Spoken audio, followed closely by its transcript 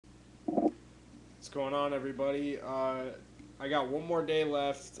What's going on, everybody? I got one more day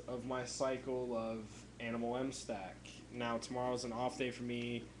left of my cycle of animal M-Stak. Now tomorrow's an off day for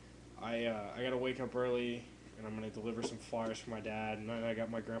me. I gotta wake up early and I'm gonna deliver some flyers for my dad. And then I got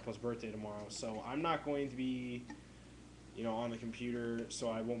my grandpa's birthday tomorrow, so I'm not going to be, on the computer.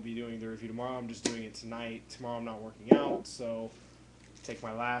 So I won't be doing the review tomorrow. I'm just doing it tonight. Tomorrow I'm not working out, so take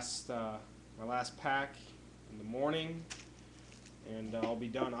my last pack in the morning and I'll be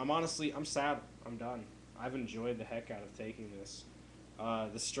done. I'm sad. I'm done. I've enjoyed the heck out of taking this.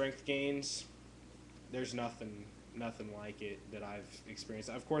 The strength gains, there's nothing like it that I've experienced.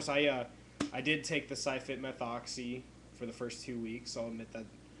 Of course, I did take the Cyfit Methoxy for the first 2 weeks. I'll admit that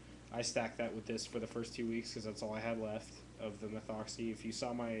I stacked that with this for the first 2 weeks because that's all I had left of the Methoxy. If you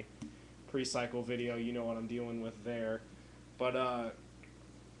saw my pre-cycle video, you know what I'm dealing with there. But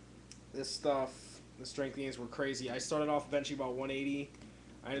this stuff, the strength gains were crazy. I started off benching about 180.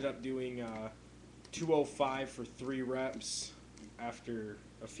 I ended up doing 205 for 3 reps after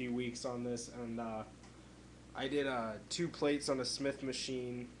a few weeks on this, and I did 2 plates on a Smith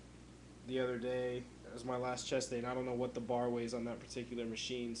machine the other day. It was my last chest day, and I don't know what the bar weighs on that particular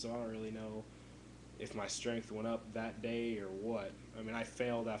machine, so I don't really know if my strength went up that day or what. I mean, I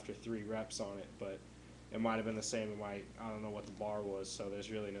failed after 3 reps on it, but it might have been the same. I don't know what the bar was, so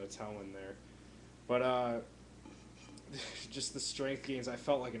there's really no telling there. But just the strength gains, I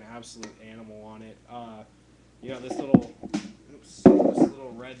felt like an absolute animal on it. This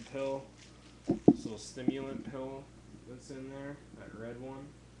little red pill, this little stimulant pill that's in there, that red one.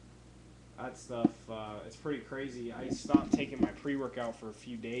 That stuff, it's pretty crazy. I stopped taking my pre-workout for a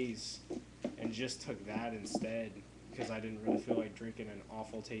few days and just took that instead because I didn't really feel like drinking an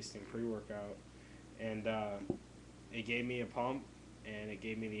awful tasting pre-workout. And it gave me a pump and it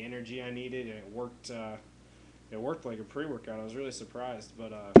gave me the energy I needed, and it worked. It worked like a pre-workout. I was really surprised,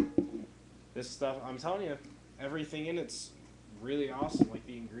 but this stuff, I'm telling you, everything in it's really awesome. Like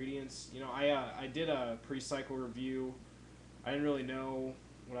the ingredients, I did a pre-cycle review. I didn't really know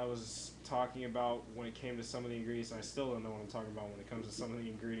what I was talking about when it came to some of the ingredients. I still don't know what I'm talking about when it comes to some of the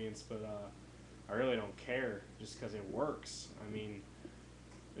ingredients, but I really don't care just because it works. I mean,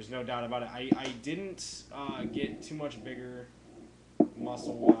 there's no doubt about it. I didn't get too much bigger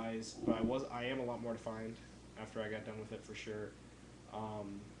muscle wise, but I am a lot more defined after I got done with it for sure.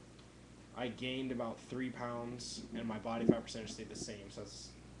 I gained about 3 pounds, and my body fat percentage stayed the same. So that's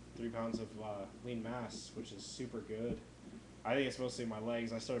 3 pounds of lean mass, which is super good. I think it's mostly my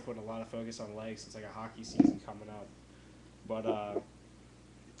legs. I started putting a lot of focus on legs since I got hockey season coming up. But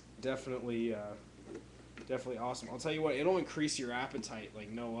definitely, definitely awesome. I'll tell you what, it'll increase your appetite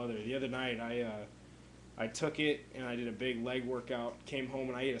like no other. The other night, I took it and I did a big leg workout. Came home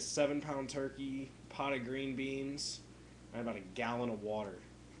and I ate a 7-pound turkey, pot of green beans, and about a gallon of water.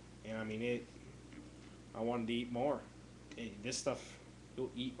 And I mean I wanted to eat more. This stuff,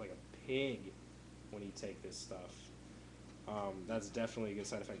 you'll eat like a pig when you take this stuff. That's definitely a good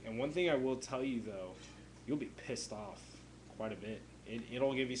side effect. And one thing I will tell you though, you'll be pissed off quite a bit.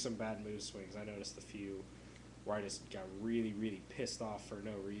 It'll give you some bad mood swings. I noticed a few where I just got really, really pissed off for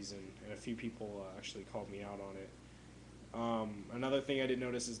no reason, and a few people actually called me out on it. Another thing I did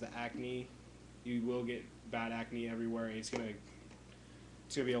notice is the acne. You will get bad acne everywhere. It's gonna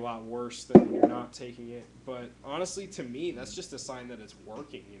be a lot worse than when you're not taking it. But honestly, to me, that's just a sign that it's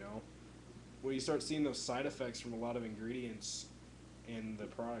working. When you start seeing those side effects from a lot of ingredients in the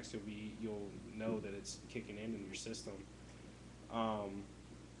products, you'll know that it's kicking in your system.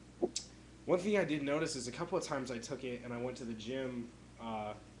 One thing I did notice is a couple of times I took it and I went to the gym,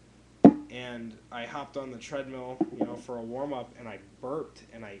 and I hopped on the treadmill, for a warm up, and I burped,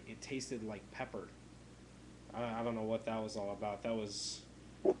 and it tasted like pepper. I don't know what that was all about. That was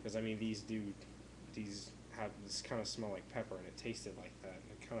because I mean these have this kind of smell like pepper, and it tasted like that.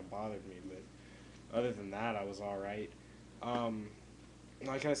 It kind of bothered me, but other than that, I was all right.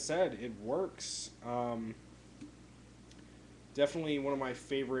 Like I said, it works. Definitely one of my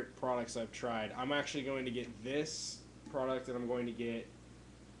favorite products I've tried. I'm actually going to get this product, and I'm going to get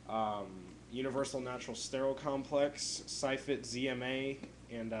Universal Natural Sterile Complex, Cyfit ZMA,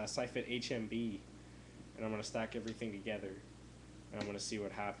 and Cyfit HMB. And I'm going to stack everything together. And I'm going to see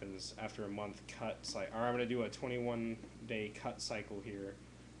what happens after a month cut cycle. Or I'm going to do a 21-day cut cycle here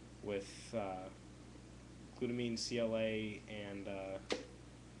with glutamine, CLA, and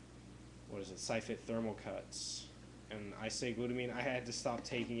Cyfit Thermal Cuts. And I say glutamine, I had to stop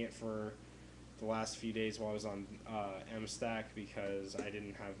taking it for the last few days while I was on M-Stak because I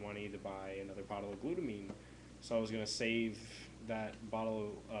didn't have money to buy another bottle of glutamine. So I was going to save that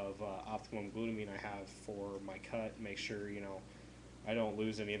bottle of optimum glutamine I have for my cut, make sure, I don't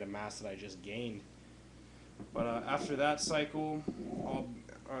lose any of the mass that I just gained. But after that cycle,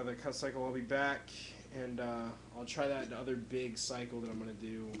 or the cut cycle, I'll be back, and I'll try that other big cycle that I'm gonna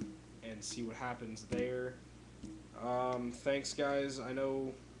do, and see what happens there. Thanks, guys. I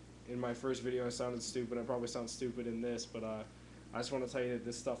know in my first video I sounded stupid. I probably sound stupid in this, but I just want to tell you that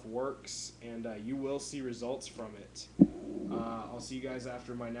this stuff works, and you will see results from it. I'll see you guys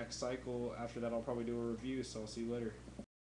after my next cycle. After that, I'll probably do a review, so I'll see you later.